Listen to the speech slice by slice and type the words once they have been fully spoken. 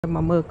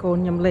mà mơ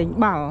côn nhầm lên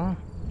bảo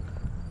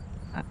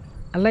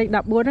lên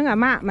đập búa nó ngả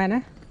mạ mày nè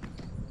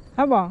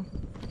hả bỏ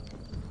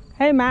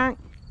hey mạng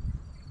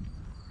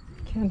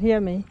can't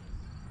hear me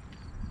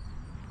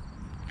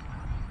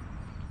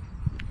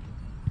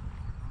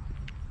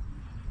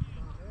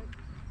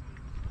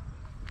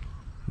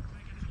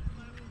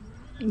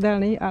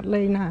Dellaney at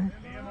lên nè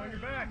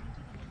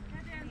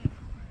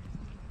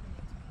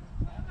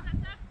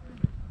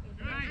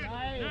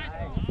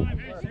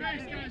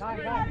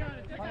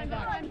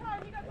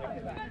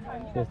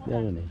Yes,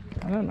 Dellaney.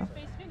 I don't know.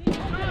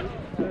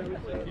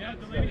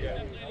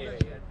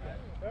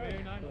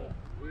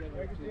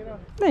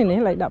 Này này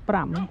lại đập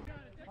rầm.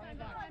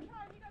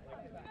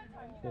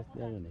 Yes,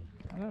 Dellaney.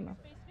 I don't know.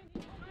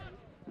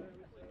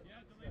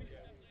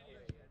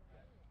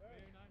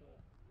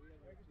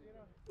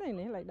 Này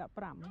này lại đập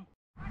rầm.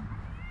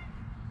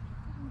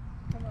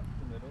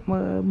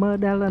 Mơ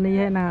Dellaney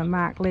hay là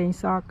mạc lên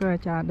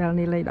soccer cho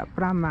Dellaney lại đập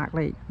rầm mạc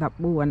lại đập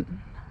buồn.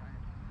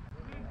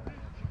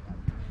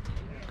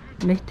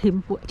 Này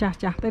thêm bộ chả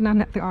tớiนั่นแ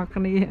หละตัวออกกั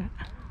นนี่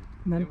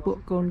มันพวก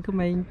โกนก็ไ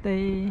ม่เตะ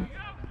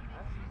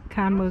ค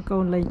านมือโก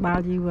นเลยบา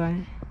ลอยู่ไว้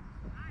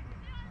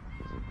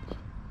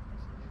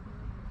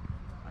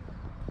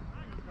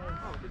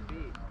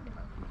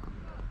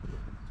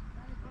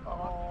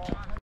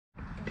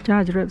จ้า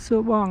จะเริ่มสู้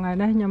บ้องไง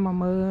นะยังมา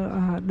มือ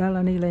เดล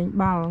นี่เลย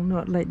บาลเนื้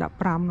อเลยดับ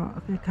ปรามเนาะ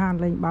คือคาน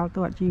เลยบาลตั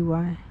วจีไ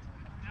ว้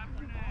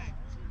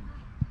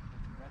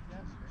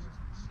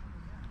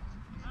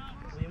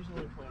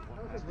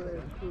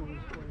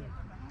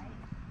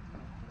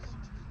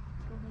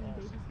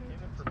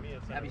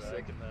Abby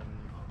sick and then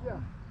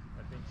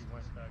I think he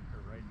went back to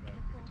right back.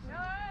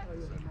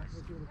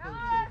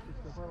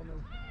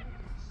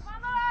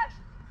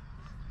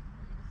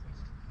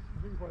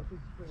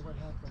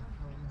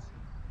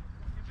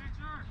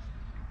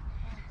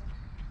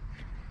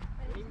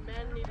 Any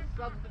men need a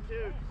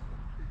substitute?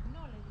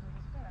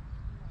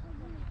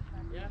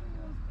 Yeah?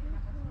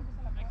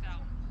 Next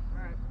out.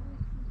 Alright.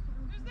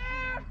 Who's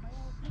there?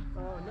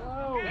 Oh no!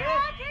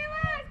 Yeah,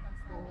 Keelan!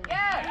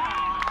 Yeah!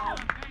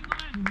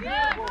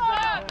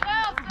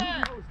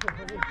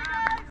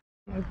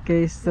 Ok,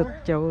 sụt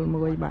chầu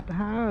mùi bạch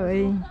há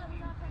ơi.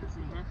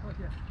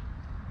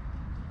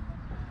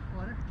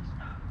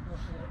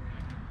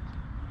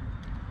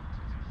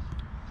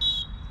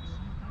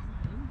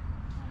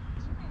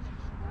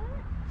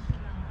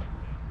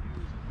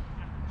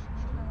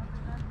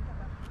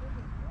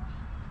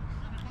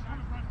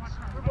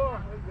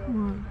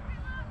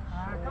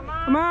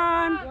 Come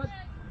on.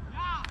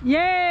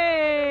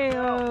 Yeah.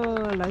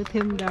 Lại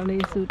thêm Dellaney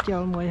sụt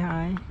chầu mùi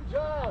hại.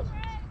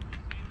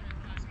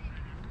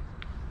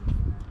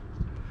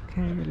 Ok,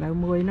 lại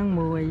mùi nó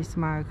mùi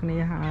mà cái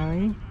này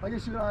hại.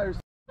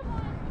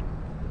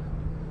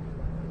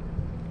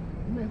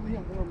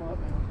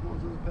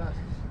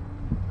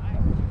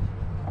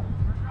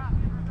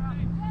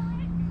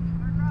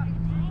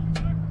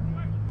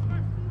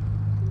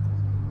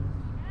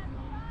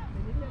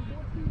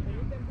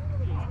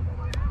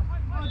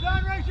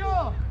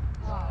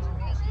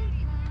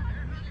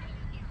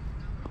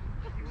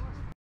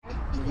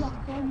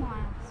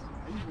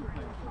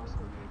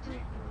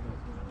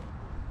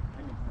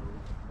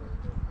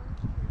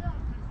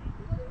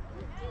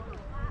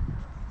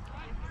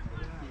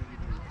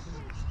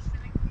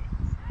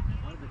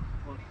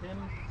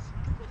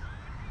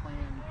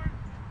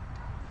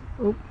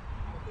 Oop,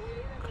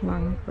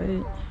 clung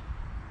bait.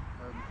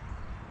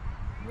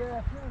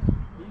 Yeah,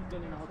 he's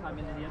been in the whole time,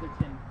 and then the other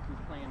Tim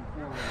who's playing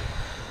forward.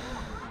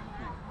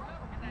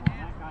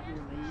 Matt got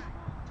here late,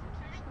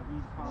 so he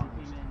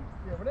probably came in.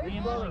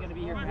 Liam's only going to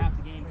be here for half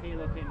the game.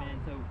 Kalo came in,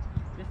 so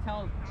just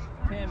tell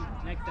Tim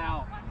next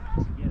out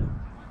to get him.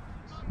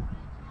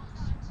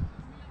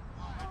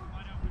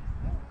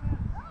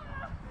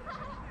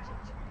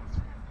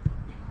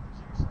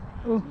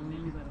 Oh,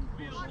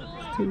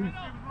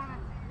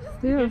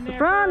 still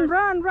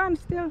run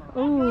still.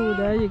 Oh,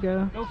 there you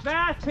go. Go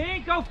fast,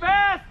 Pink, go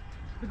fast.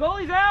 The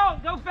goalie's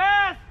out, go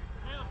fast.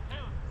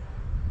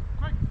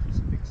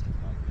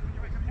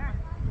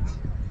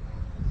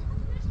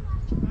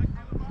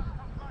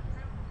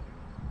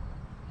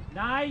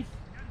 Nice.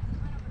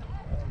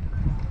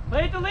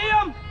 Play it to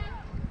Liam.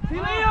 See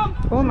Liam.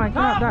 Oh my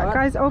God, that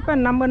guy's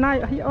open. Number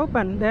 9, he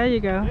opened. There you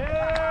go.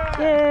 Yeah.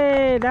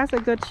 Yay, that's a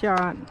good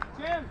shot.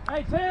 Tim,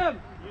 hey Tim.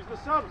 Use the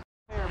subs.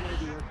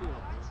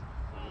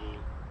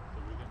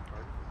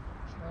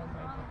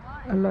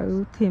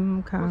 Lỡ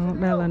thêm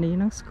khang Dellaney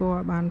nó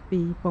score bàn pi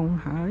pong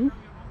hái.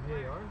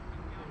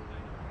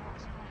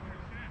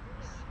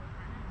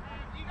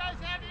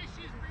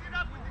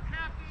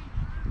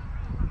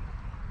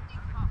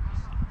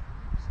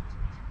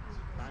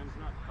 Time's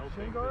not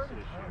helping this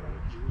issue.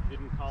 If you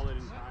didn't call it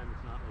in time,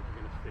 it's not like you're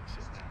going to fix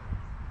it now.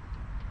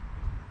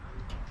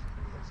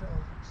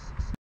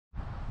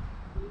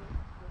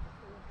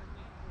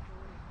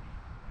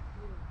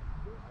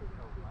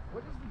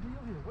 What is the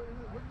deal here? What in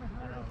the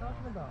hell are they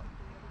talking about?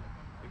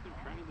 I think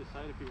they're trying to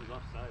decide if he was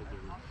offside or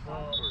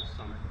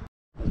something.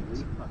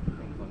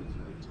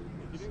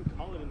 You didn't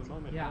call it in the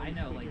moment. Yeah, I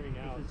know. Like, figuring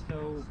out this is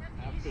so.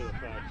 after the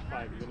fact,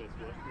 5 minutes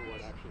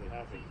what actually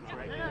happened. It's not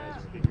like you guys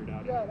are figured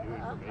out Yeah, any new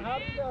information. how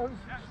do you know who's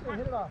going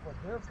to hit it off with?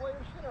 Their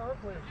player shit or our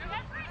player shit?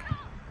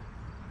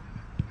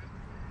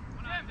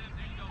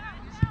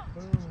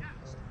 Boom.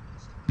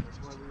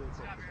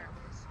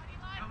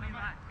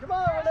 Come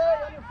on, Renee,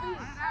 on your feet.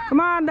 Come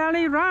on,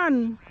 Dellaney,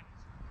 run.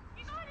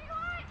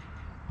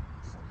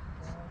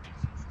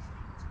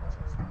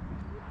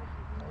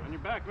 On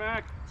your back,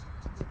 Mac.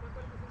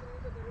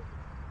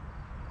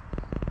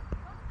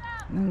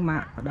 Nâng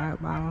mạ đá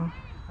ball.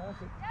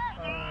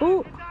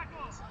 Ooh.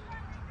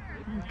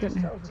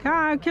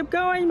 God, keep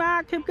going,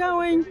 Mac. Keep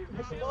going.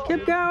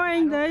 Keep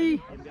going. There.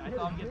 I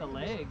saw him get the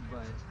leg,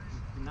 but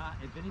not.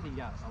 If anything,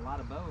 got a lot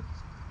of both.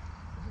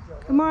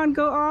 Come on,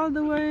 go all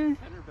the way.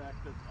 Center back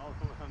that's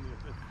also on the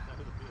offensive side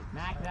of the field.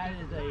 Mac, that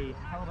is a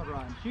hell of a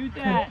run. Shoot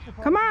that.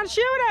 Come on,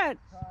 shoot it.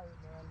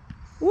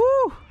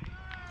 Woo.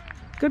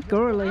 Good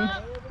girlie.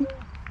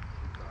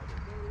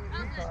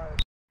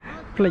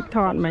 Flick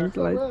thought mình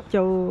lại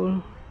châu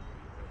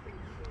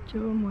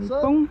mùi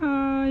bóng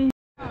hơi.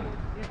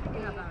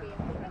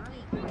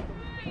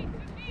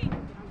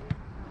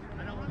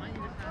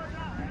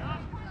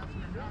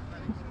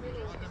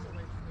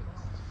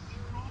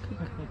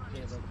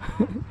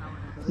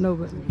 No,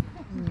 but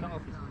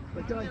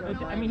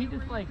I mean, he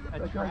just like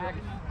attracts.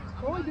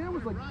 All he did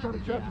was like try to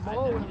trap the I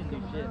ball. know he didn't do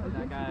shit, but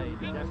that guy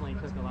definitely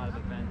took a lot of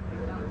defense. He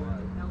just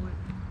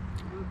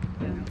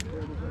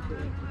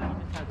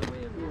has a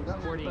way of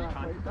supporting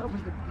contact. That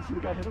was the, you see the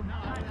guy hit him?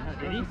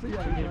 Did he? Did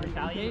he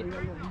retaliate? He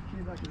came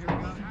back and hit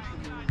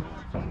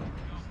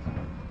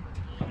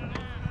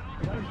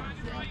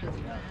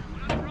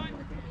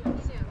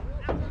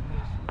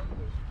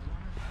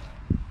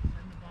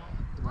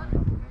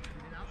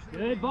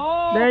Good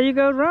ball. there you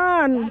go,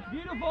 run. That's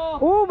beautiful.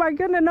 Oh my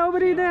goodness,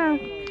 nobody there.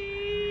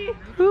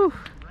 Whew.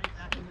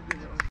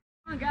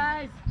 Come on,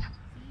 guys.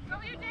 Go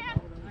here,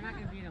 Dan. We're not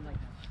gonna beat him like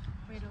that.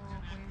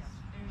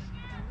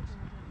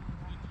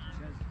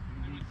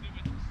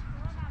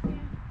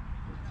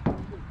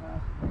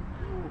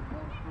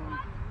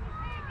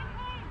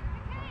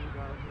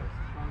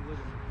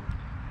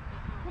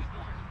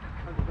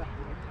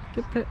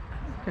 Get the,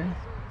 okay.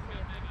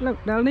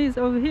 Look, Dellaney's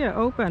over here,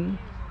 open.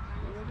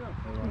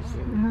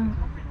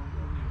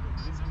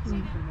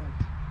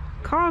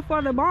 Call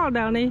for the ball,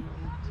 Dellaney.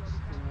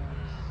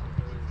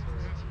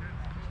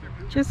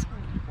 Just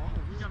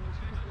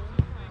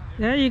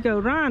there you go,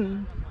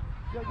 run.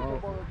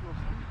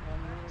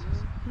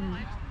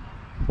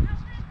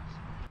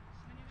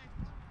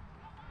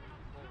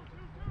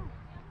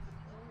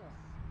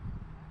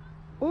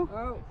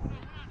 Oh.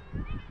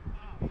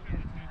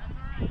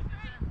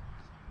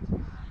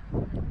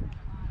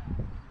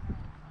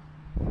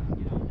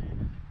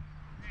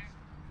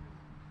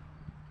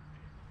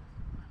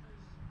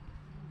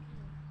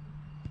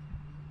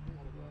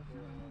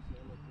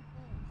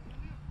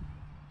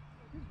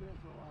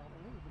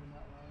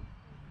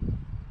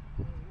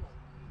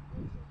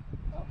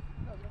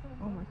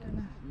 Oh my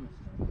goodness.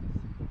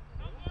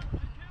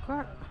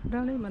 God,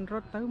 Dellaney mình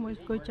rút tới mới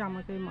coi chăm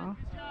ở kia mở.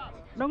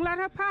 Don't let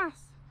her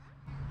pass.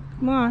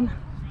 Come on.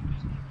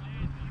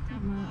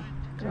 Come on.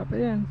 Drop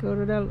it in. Go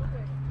to Del.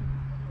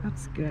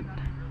 That's good.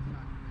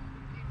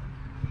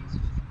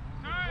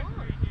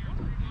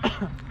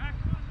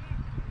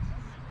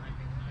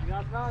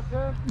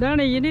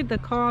 Dellaney, you need to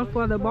call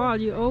for the ball.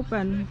 You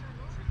open.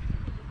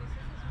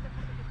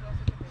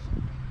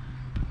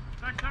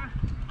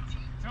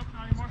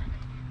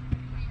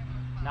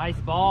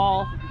 Nice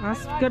ball.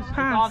 That's good It's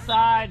pass.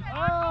 offside.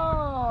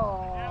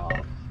 Oh!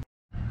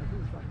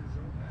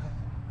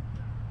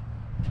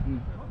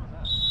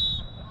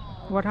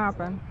 What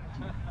happened?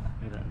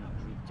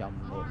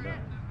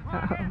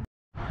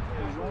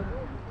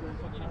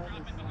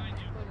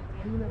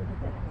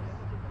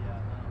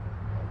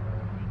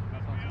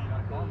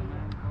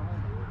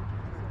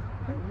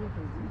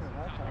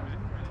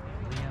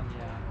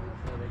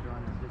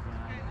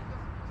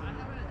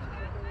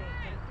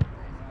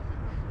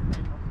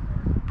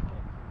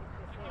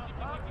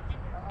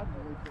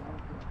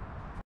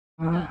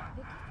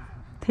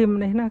 Team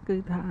này nó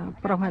cứ thà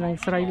pro hay là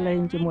sấy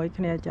lên chỉ mỗi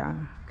cái này chả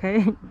khé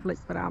lịch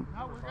pram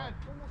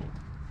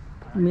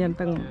miền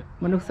tầng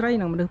mình được sấy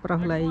năng mình được pro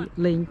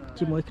lên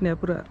chỉ mỗi cái này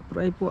pro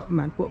ai bộ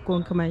màn bộ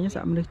con Khmer nhá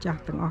sao mình được chặt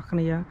tầng ở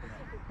cái này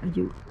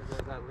dụ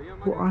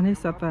bộ anh ấy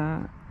sao ta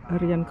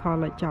riêng kho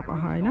lại chặt ở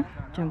hai nè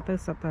chẳng tới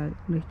sao ta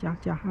được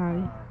chặt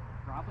hai.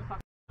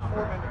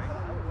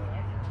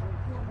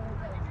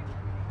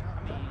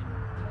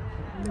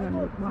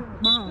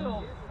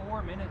 Still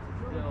 4 minutes is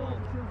still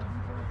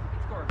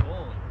score a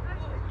goal.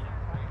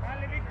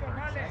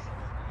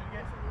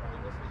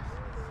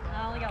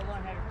 I only got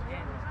one header for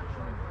game.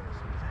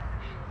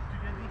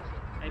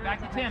 Hey, back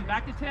to Tim,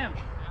 back to Tim.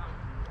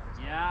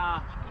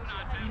 Yeah.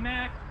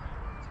 Mac.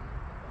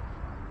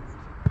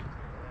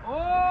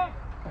 Oh!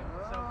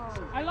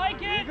 I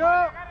like it!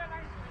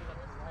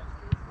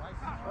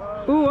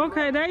 Ooh,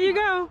 okay, there you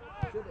go.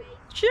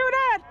 Shoot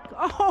it!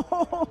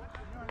 Oh!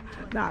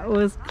 That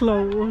was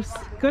close.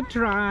 Good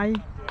try.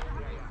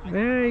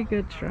 Very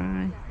good try.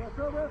 And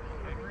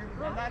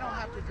I don't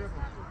have to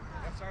dribble.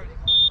 That's already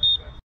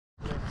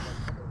going.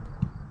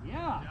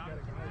 Yeah.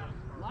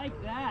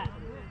 Like that.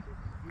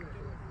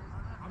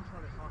 I'm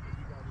trying to talk to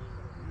you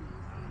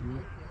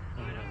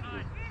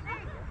guys.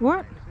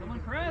 What? Someone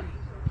press.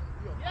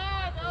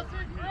 Yeah,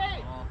 Nelson,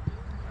 great.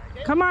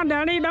 Come on,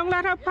 Danny. Don't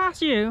let her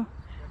pass you.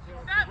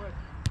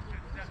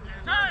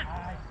 Turn!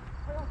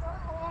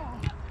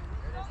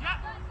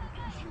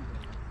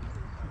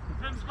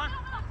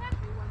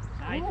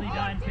 Nicely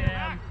done, Tim.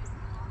 Yeah.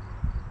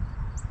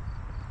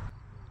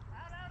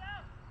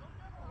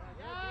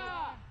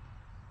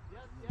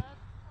 Yes, yes.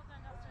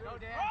 Go,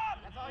 Dan.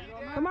 That's all you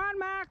did. Come on,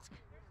 Max.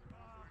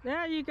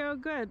 There you go.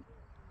 Good.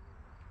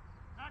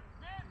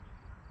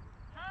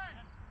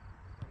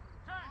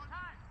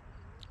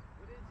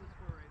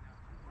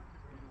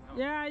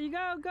 Yeah, you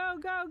go, go,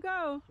 go,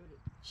 go.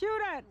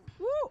 Shoot it.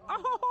 Woo!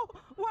 Oh,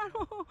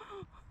 wow.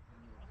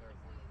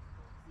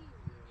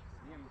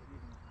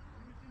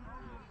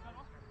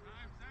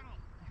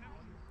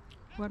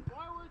 What?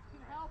 Forwards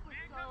can help us,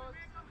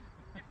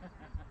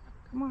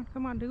 so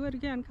Come on, do it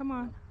again. Come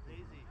on.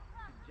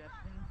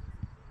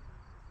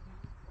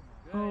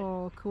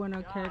 Oh,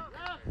 corner kick.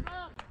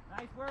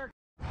 Nice work.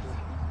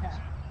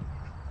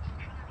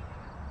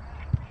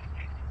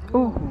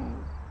 Oh.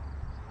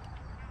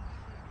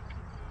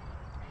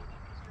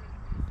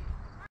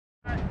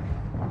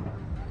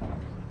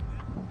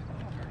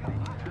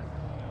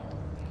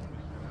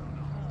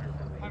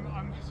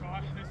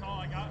 That's all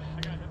I got.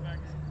 I got hit back.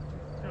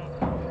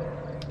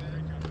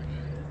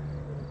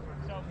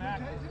 So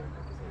Max,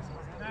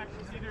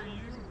 it's either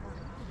you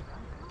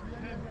or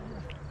Tim.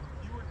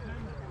 You or Tim.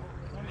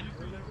 One of you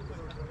three.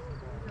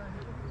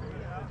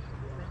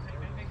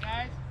 Hey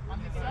guys, on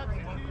the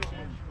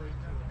substitution,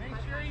 make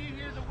sure you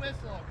hear the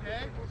whistle,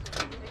 okay?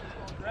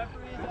 The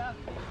referee's asked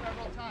you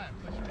several times.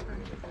 You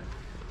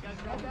guys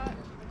got that?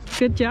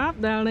 Good job,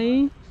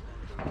 Dellaney.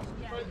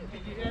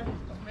 Did you hear?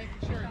 Just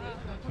making sure.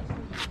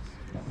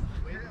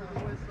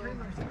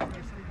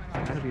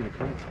 Gotta be the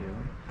coach, dude.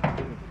 I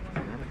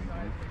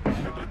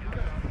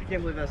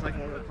can't believe that second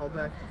one got called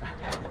back.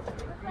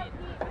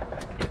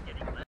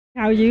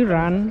 How you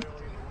run?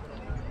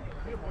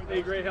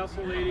 Hey, great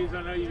hustle, ladies.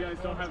 I know you guys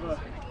don't have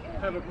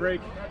a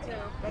break,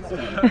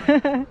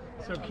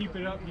 so keep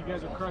it up. You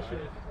guys are crushing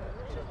it.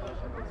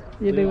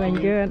 You're doing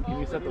good. Can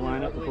you set the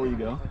line up before you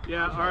go?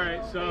 Yeah. All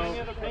right. So.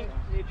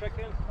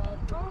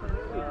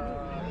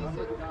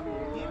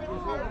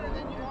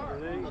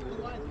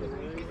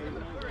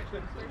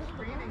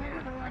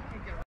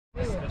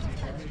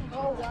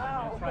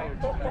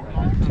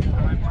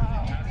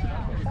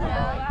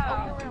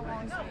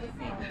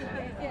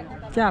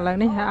 Chả lại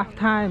đi half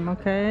time,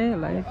 ok.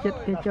 Lại chết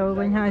cái châu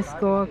với hai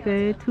score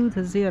cái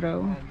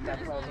 2-0.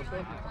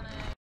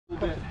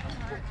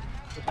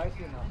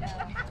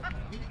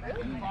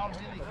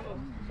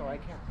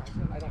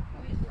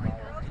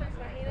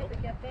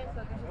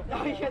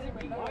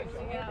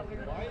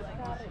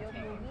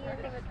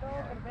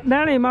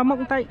 Danny, mà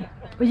mộng tay.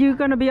 Are you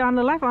gonna be on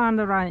the left or on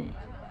the right?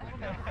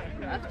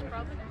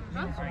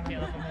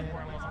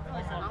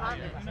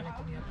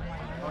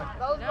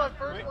 That was my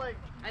first, like,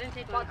 I didn't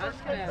take my first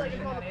kick,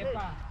 like, on a pitch.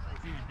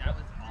 Dude, that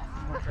was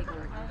awesome.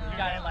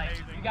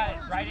 You got it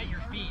right at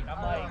your feet.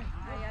 I'm like,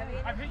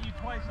 I've hit you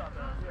twice on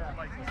the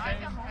like the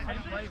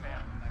same play,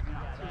 man.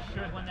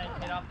 should when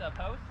that hit off the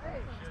post.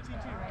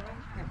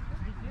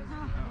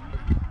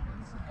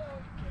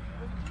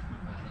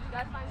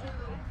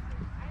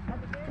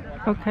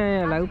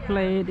 Okay, let's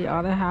play the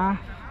other half.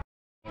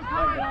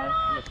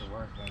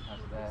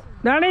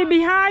 Danny,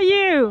 behind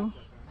you!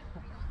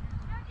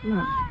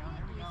 Look.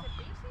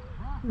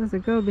 There's a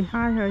girl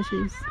behind her.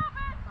 She's...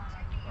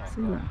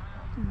 See, look.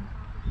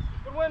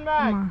 Good win, Come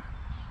Mac. on.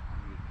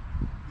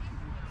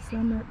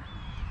 Send it.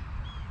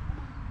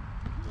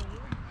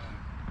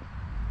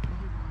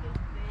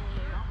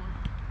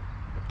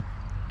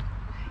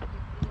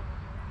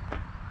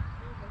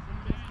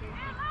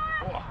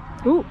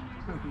 Ooh.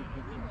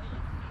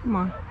 Come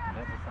on.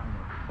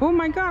 Oh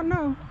my God,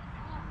 no.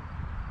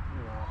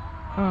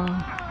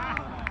 Oh.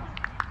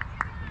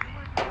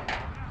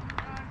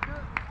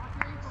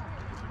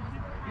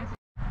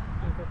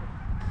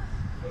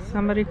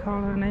 Somebody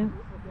call her name.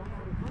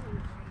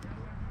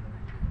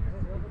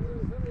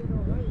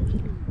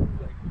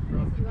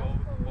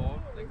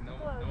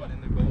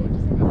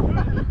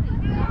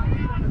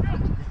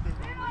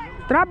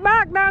 Drop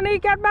back, Danny,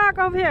 get back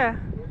over here.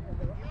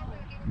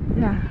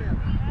 Yeah.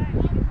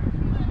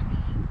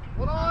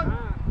 Hold on.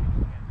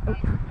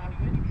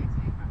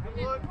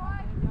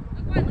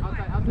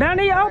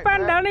 Danny,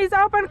 open. Danny's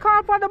open.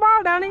 Call for the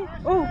ball, Danny.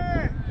 Oh.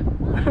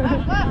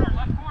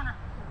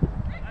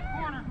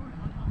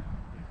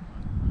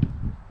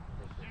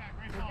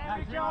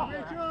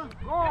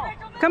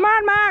 Come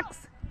on,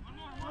 Max.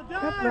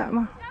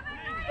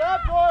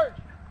 Stop, George.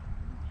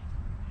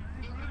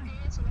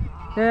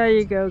 There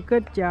you go.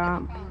 Good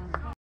job.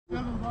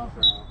 There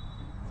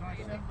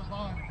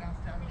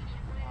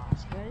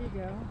you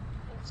go.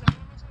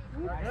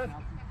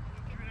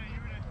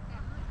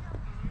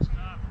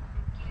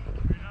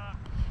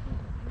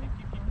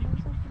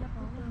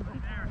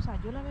 O sea,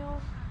 yo la veo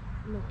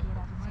lo que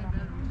era,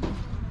 sinceramente.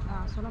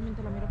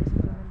 Solamente la miro que se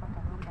pone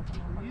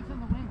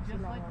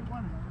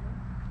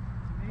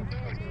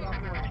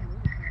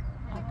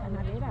en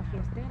canalera,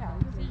 fiestera.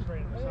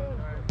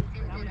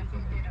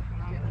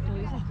 Tú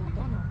dices tu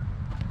tono.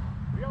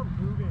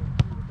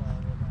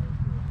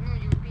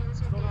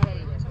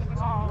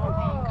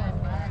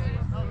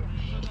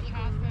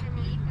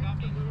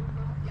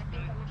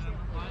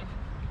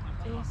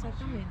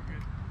 Exactamente.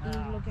 Y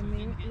lo que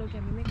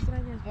a mí me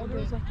extraña es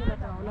porque sabes que la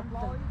Paola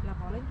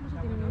incluso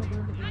tiene un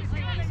hijo que tiene 5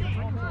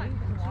 años,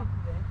 20, no sé.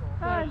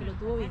 Claro, que lo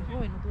tuvo bien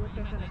joven, no tuvo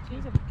que hasta los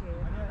 15 porque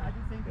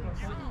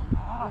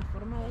la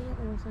forma de ella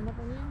como se anda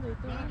poniendo y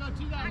todo.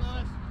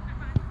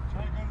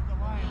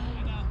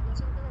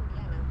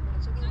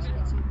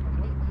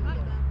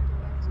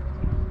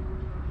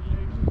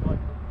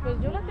 Pues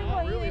yo la tengo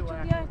ahí, de hecho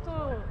un día esto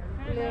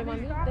le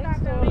mandé un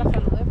texto, la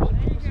saludé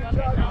porque puso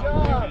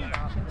algo.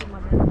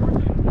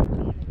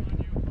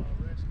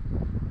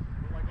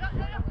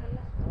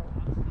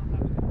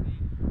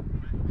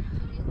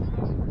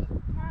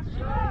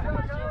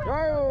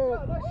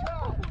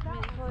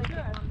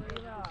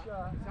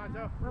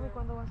 Mami,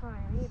 ¿cuándo vas a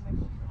venir? Me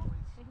dijo,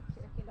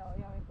 es que la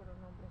voy a ver, pero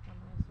no, hombre,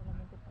 jamás,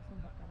 solamente pasan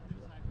bacanas y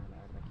bacanas, la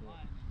verdad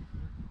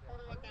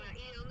que...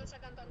 ¿Y de dónde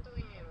sacan tanto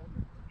dinero?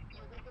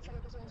 Yo creo que sale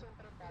que son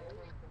prestados.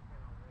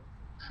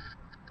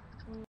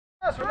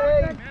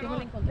 Yo me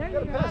la encontré en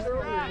el pass.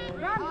 Run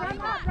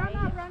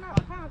up,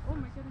 pass. Oh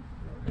my goodness.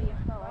 Ella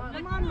estaba ahí.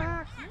 Come on,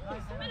 Max.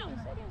 En serio.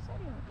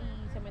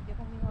 Y se metió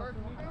conmigo a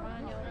una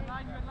campaña.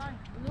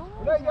 No,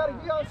 o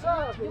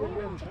sea, yo me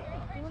la encontré.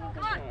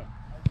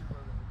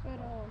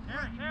 Pero...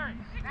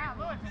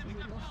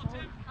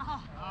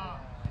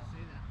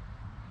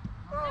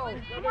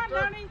 Come on,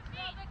 Dellaney.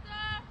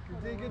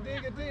 Good D.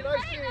 Nice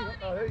D.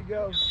 Oh, there you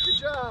go. Good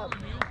job.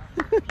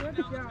 Good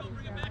job.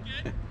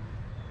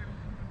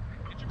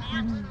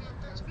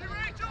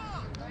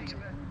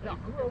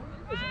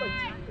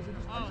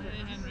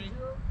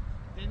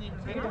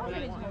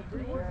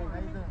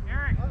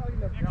 Eric,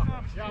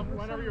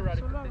 whenever you're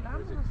ready. Solo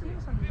hablamos así,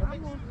 nos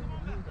saludamos.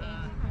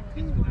 Que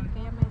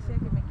ella me decía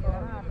que me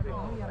quedara, pero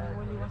no, ya mi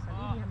abuelo iba a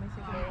salir, ella me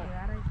decía que me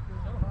quedara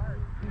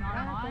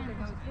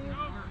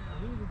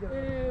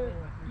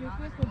yo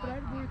fui a comprar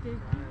Burger King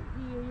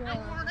y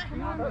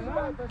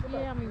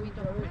ella me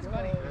invitó a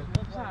comer,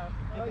 o sea,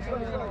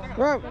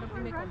 pero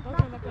me contó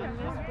que la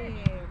que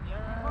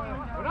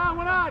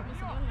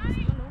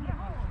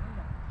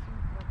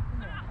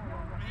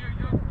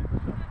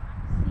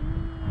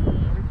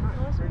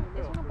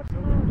es una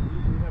persona,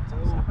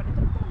 o sea,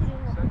 aparentemente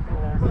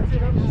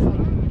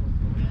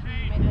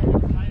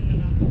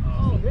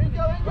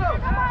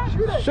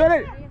Shoot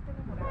it!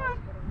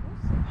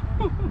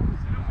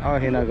 Oh,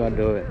 he's not gonna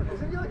do it.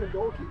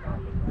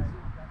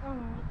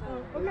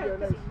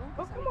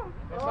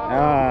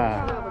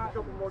 Ah.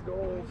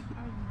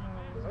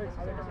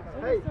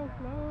 Hey,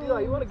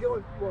 Eli, you want to go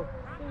in? Well,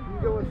 you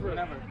can go in first.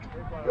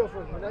 Go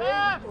first. Renee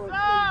or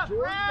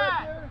George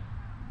back there?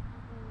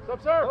 Sup,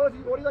 sir? What do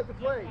you like to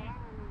play?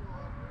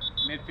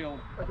 Midfield.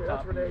 Okay,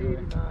 that's Renee,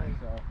 89.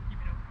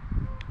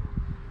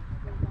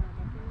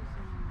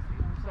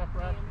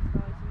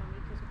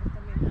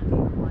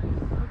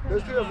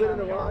 Those two have been in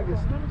the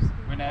longest.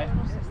 Renee,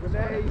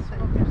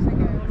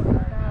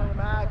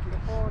 Mac,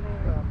 and George.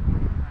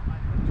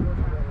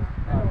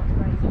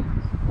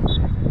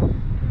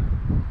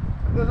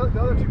 The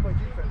other two play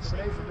defense.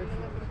 Renee's a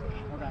midfielder.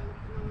 okay.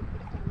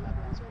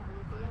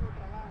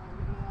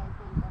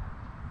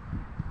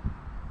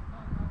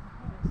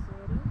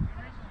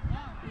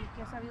 ¿Y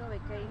qué has sabido de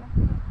Keila?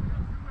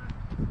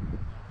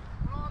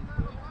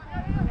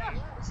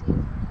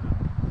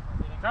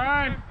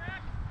 Time!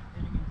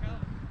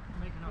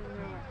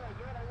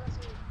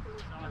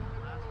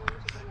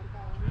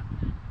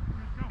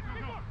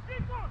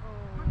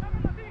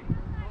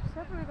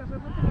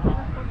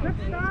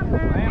 I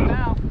am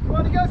now. Come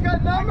on, you guys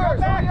got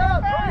numbers. Hurry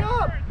up.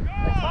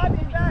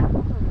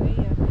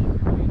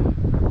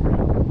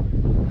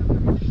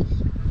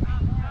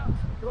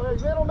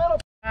 Middle.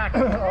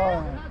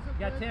 You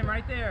got Tim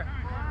right there.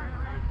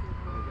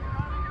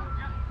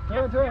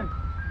 Turn.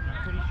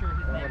 Pretty sure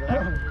his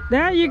name.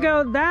 There you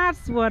go.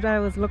 That's what I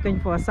was looking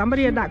for.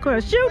 Somebody in that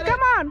corner. Shoot, come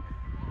on.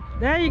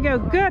 There you go.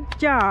 Good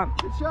job.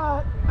 Good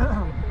shot.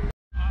 Right.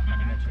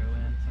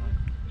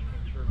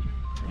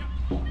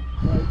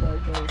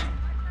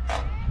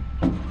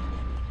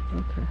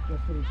 Okay.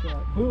 That's for the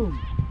shot. Boom.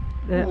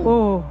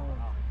 Oh,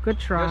 good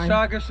try.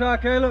 Good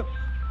shot, Caleb.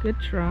 Good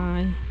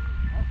try.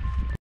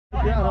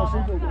 Yeah, how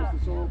simple it was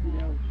to solve,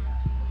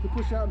 to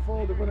push out and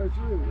follow the runner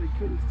through. They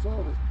couldn't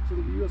solve it. So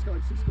the U.S. got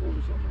like 6 goals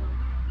or something.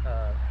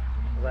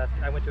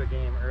 I went to a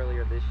game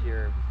earlier this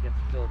year against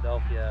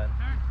Philadelphia.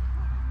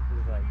 It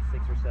was like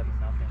 6 or 7-0.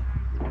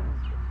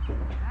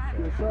 Yeah, I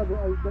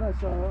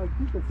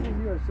think the same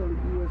year I saw the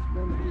U.S.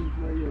 men's team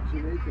play at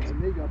Jamaica, and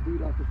they got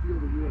booed off the field,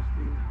 the U.S.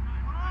 team.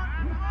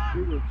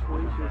 They were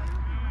atrocious.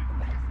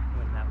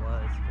 When that was.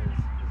 because it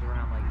was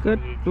around like Good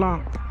 2018.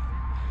 block.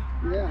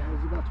 Yeah, it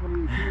was about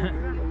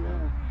 2018.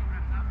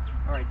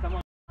 Yeah. All right, come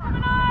on.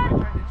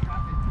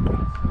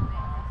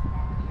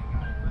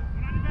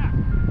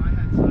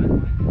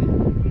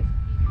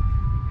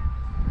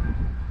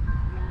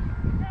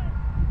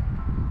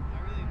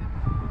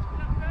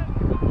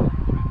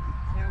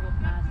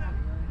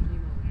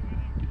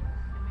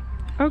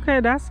 Okay,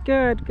 that's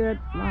good. Good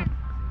block.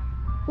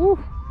 Woo.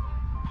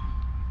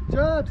 Good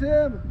job,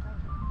 Tim.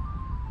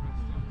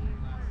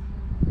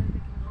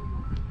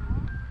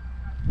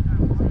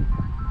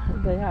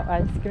 They have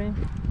ice cream.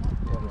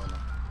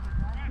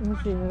 Let me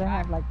see, they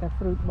have like the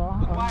fruit bar.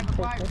 Oh,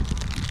 take this.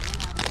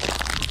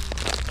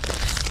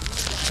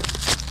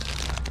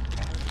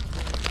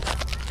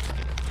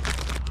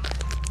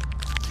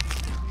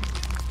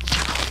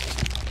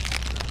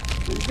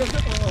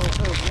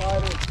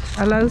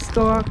ឥឡូវស្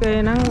គាល់គេ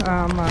ហ្នឹង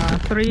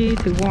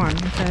3 to 1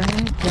 អូខេអ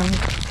ញ្ចឹង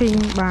ធីម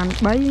បាន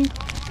3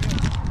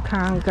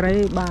ខាងក្រេ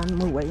បាន1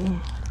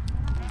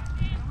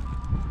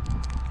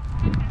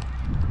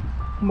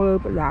មើល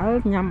ផ្ដាល់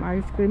ញ៉ាំ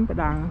ice cream ផ្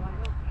ដាល់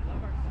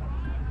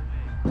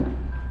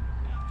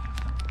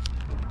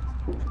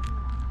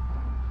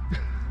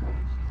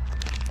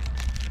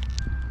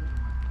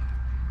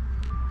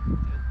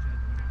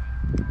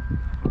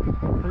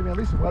At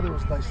least the weather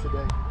was nice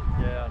today.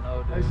 Yeah, I know,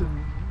 dude. Nice and,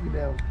 you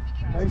know,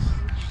 nice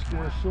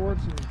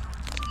shorts and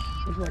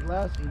looks like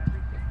last week.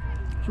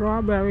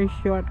 Strawberry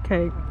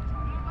shortcake.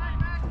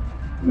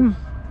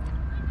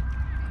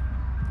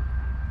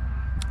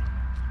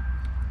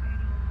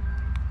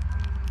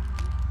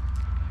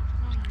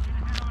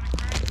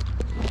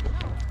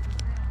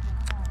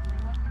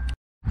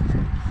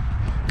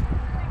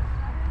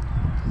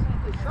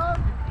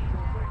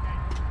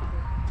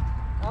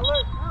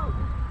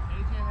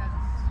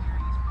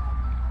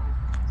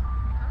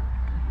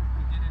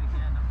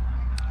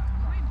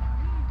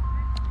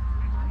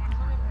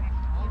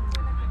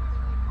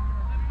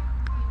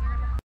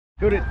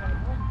 Shoot it.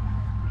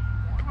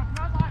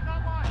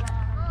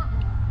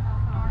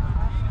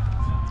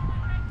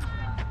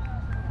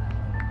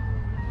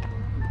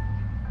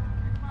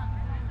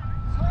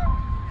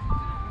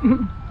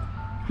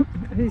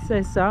 He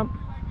says stop.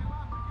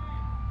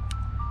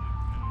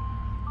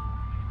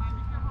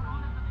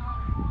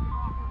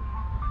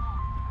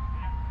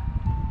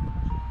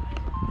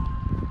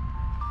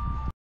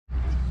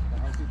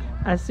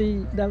 I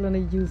see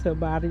Dellaney use her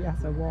body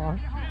as a wall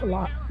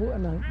block.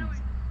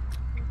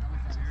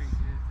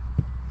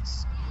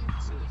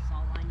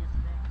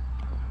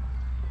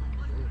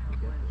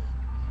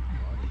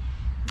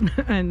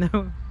 I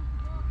know.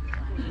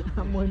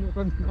 I'm waiting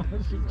for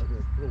noise.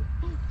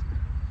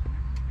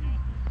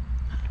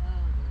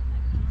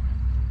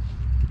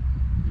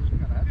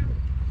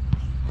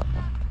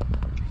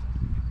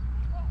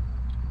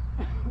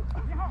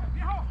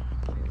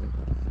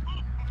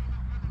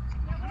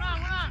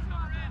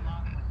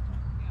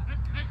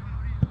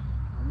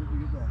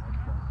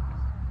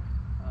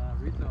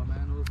 Retail,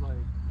 man, it was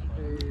like,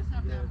 hey, it's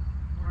good.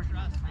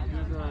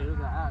 There's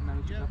an app, man,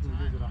 you should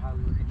definitely use it. I highly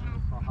recommend it.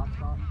 It's called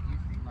Hotspot.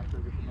 I'm not sure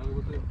if you're familiar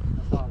with it.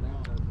 That's how I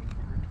landed that.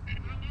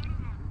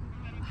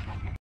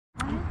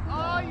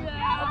 Oh,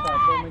 yeah. I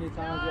tried so many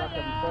times, you have to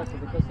refresh it.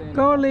 They kept saying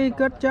Goalie,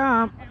 good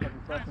job. I kept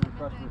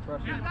refreshing.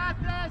 You got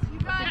this. You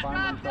guys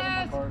got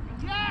this.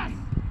 Yes.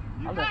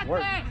 I left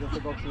work just to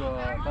go to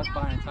Best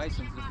Buy and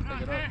Tyson's just to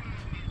pick it up.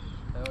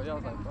 Hell yeah, I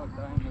was like, fuck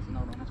that, I ain't missing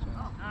out on this chance.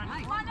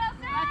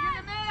 Back in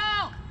the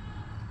middle.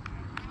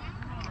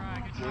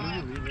 When did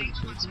you leave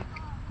registration?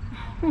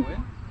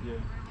 When?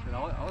 Yeah. I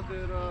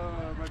did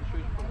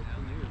registration for like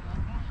 2 years.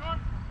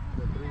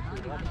 The 3 to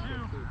 11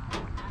 too.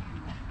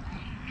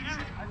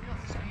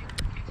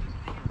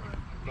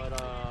 But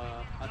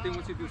I think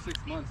once you do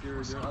 6 months, you're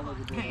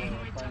eligible to apply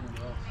anywhere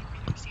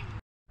else.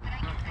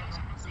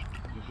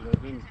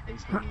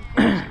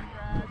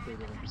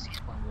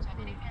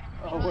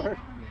 Oh, word?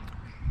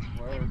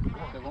 Word.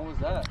 Okay, when was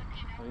that?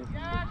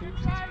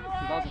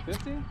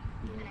 2015?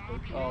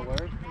 Oh,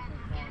 word?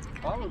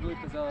 Probably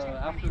because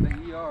after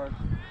the ER,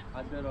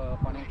 I did a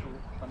financial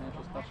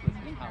specialist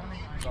in-house.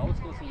 So I was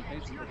still seeing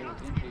patients, but they were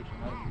inpatient,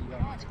 not in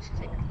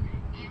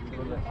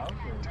the ER.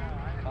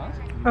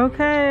 Huh?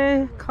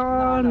 Okay,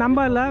 call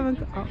number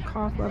 11.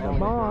 Call for the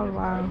ball.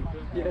 Wow.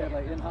 Yeah,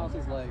 like in-house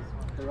is like,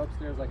 they're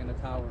upstairs like in a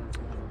tower.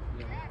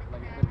 Yeah,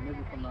 like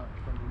maybe from the ER.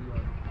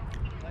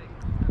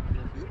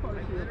 You'll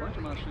probably see a bunch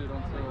of my shit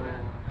until...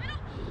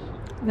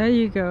 There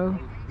you go.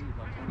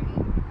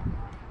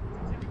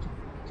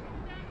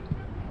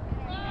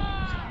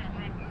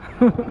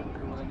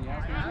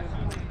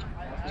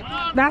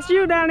 That's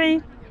you,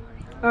 Danny.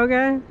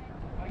 Okay.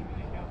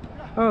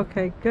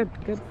 Okay, good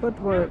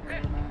footwork.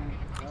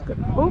 Good.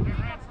 Oop.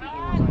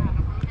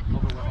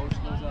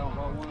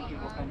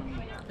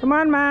 Come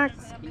on,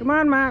 Max. Come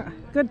on, Max.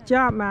 Good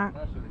job, Max.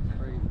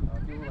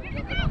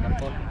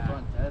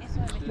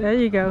 There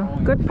you go.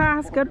 Good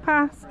pass. Good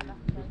pass.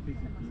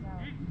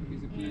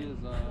 PCP is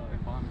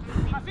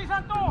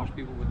much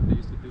people what they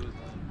used to do is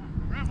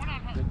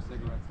dip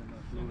cigarettes in the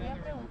fluid.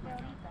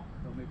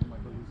 They'll make them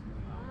like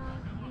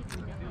hallucinate.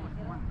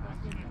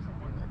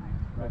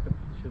 Like the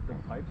shit the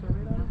pipes are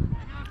made out of?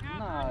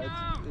 Nah,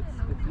 it's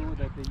fluid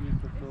that they use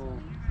to fill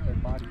their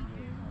body with.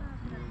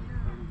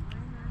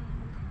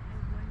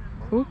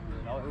 Ooh.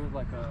 Yeah, it was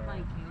like a.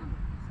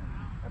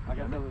 I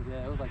guess it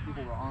was like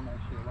people were on that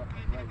shit left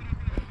and right.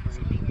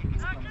 Crazy. People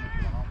were coming into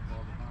the hospital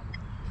all the time.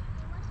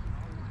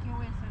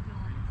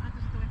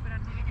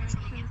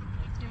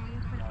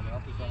 The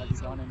officer, have you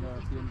gone in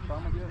there seeing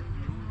trauma yet?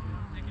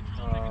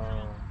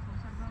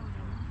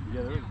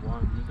 Yeah, there was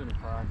one. He was in a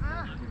car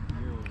accident. His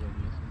ear was like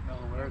missing.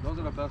 Oh, where? Those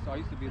are the best. I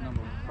used to be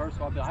number first,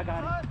 so I'll be like, I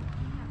got it.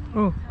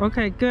 Oh,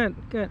 okay, good,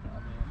 good.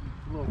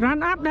 I mean,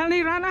 Run up,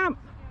 Dellaney, run up.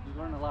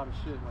 you learn a lot of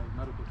shit, like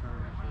medical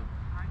terms and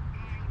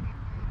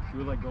shit. You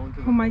were like going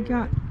to the Oh my bay,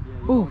 God. right? Yeah,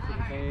 you Oh, go to the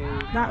bay,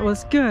 that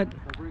was good.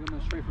 They'll bring them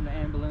in straight from the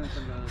ambulance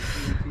and the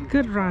EMTs.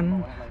 Good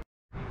run.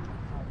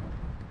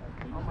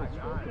 Oh my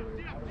God.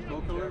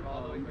 Stroke alert?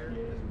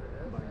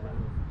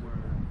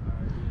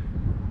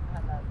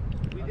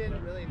 We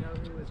didn't really know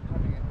who was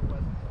coming and who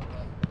wasn't.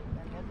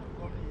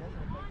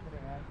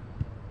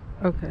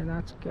 Okay,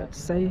 that's good.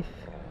 Safe.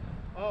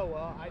 Oh,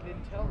 well, I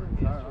didn't tell him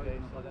yesterday,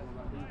 so that's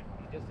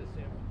he just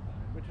assumed,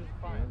 which was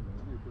fine.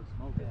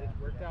 Because it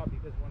worked out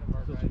because one of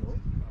our guys.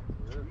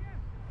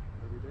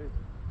 Every day.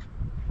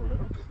 For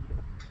real?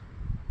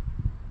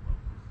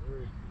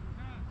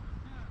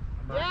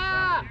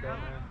 Yeah!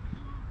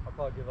 I'll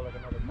probably give it like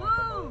another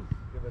month.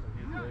 Give it a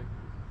few days.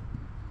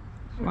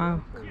 Wow.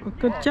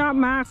 Good job,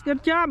 Max.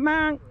 Good job,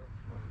 Max.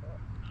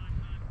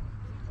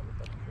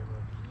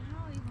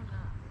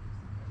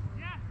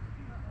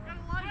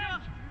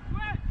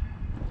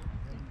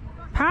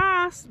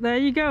 Pass. There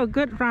you go.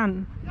 Good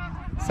run.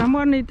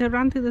 Someone need to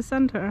run to the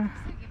center.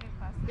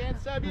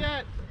 Can't sub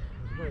yet.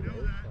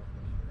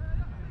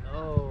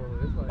 No,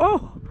 it's like.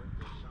 Oh.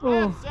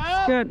 Oh,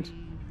 it's good.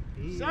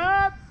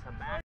 Sub!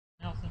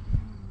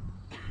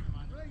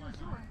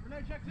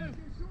 Renee, check two.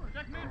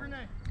 Check mid,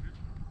 Renee.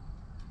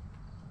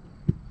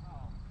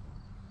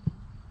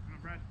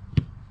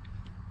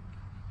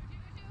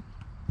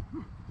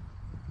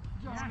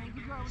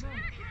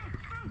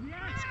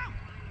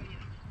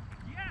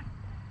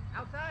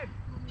 Outside.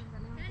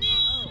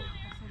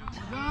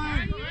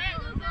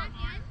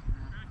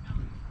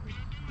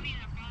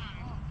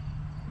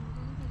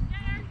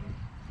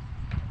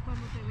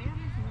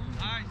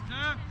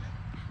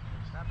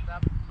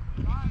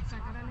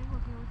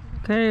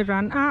 Okay,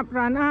 run up,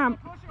 run up.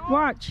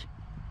 Watch.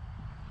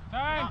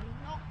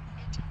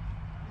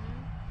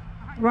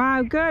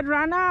 Wow, good.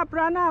 Run up,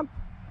 run up.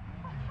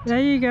 There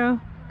you go.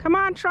 Come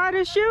on, try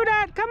to shoot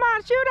it. Come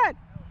on, shoot it.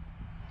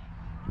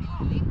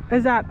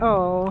 Is that,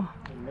 oh.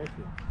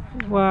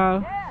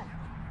 Wow.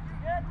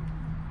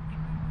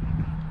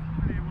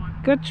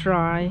 Good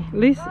try. At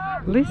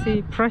least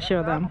he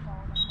pressure them.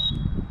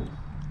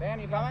 Dan,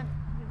 you coming?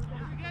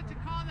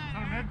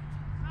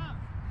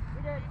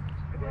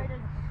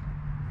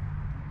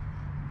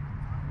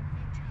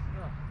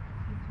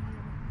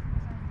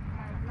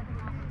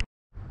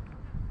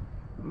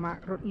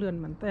 Mark รถ เลื่อน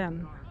เหมือน แต่น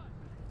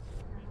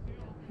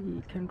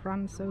He can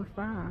run so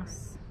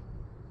fast.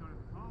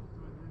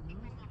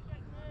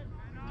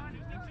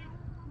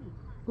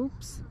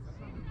 Oops.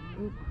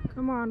 Oop.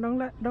 Come on,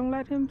 don't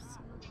let him.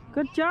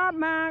 Good job,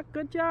 Mark.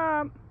 Good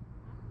job.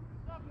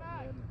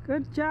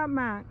 Good job,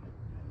 Mark.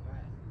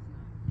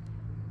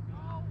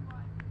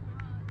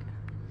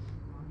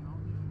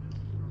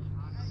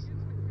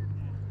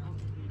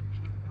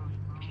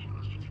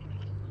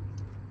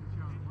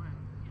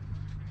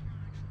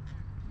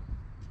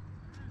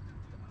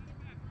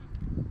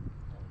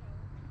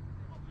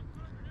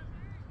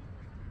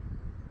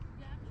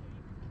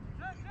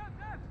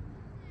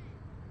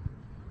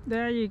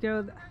 There you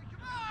go.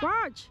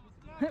 Watch.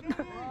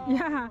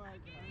 Yeah.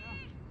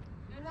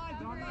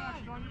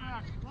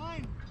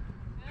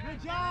 Good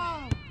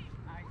job.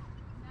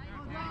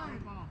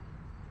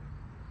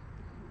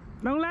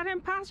 Don't let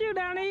him pass you,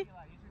 Dellaney.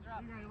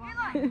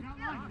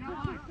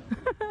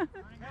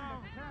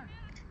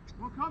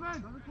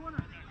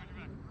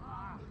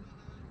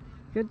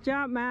 Good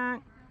job,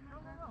 Mark.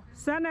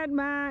 Send it,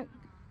 Mark.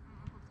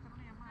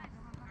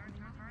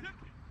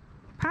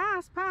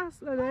 Pass.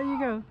 Oh, there you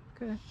go.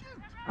 Okay.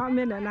 Oh,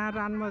 minute now,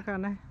 run more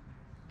kind of.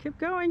 Keep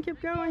going. It's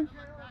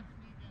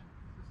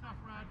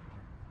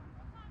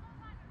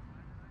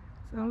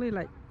only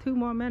like 2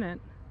 more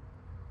minutes.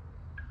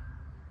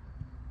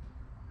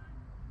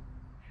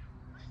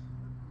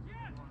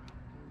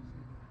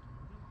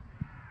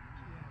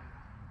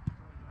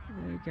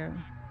 There you go.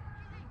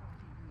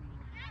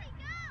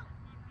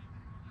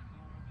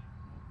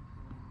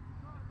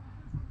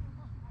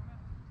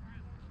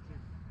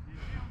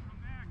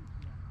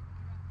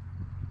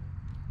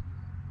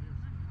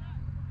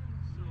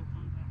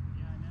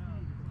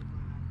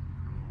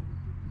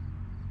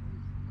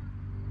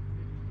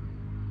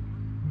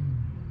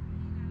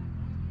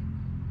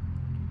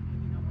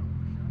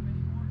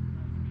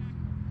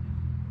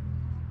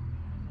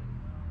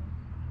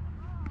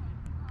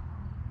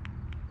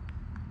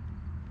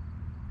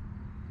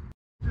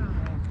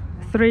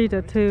 Three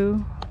to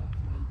 2.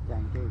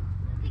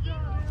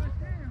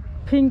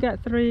 pink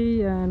got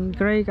 3 and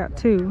gray got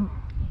 2.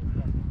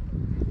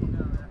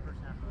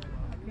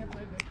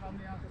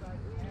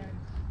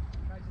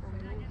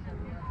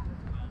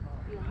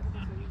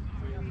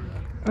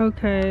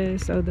 Okay,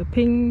 so the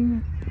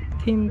pink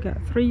team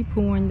got 3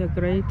 points, the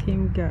gray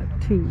team got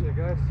 2.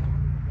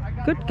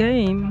 Good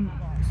game.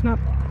 It's not.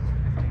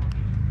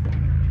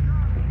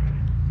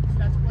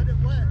 That's what it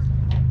was.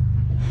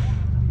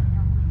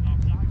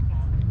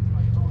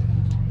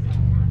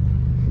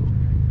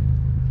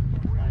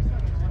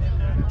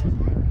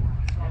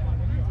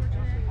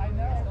 I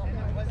know, and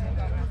it wasn't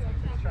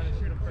trying to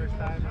shoot him first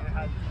time and it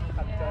had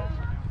touch.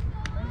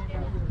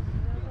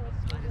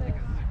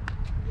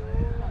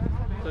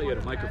 I thought you had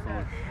a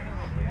microphone.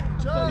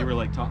 I thought you were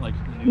like talking like.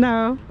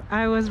 No,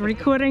 I was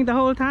recording the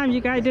whole time. You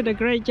guys did a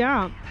great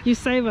job. You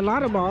saved a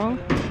lot of ball. Is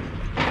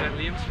that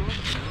Liam's score?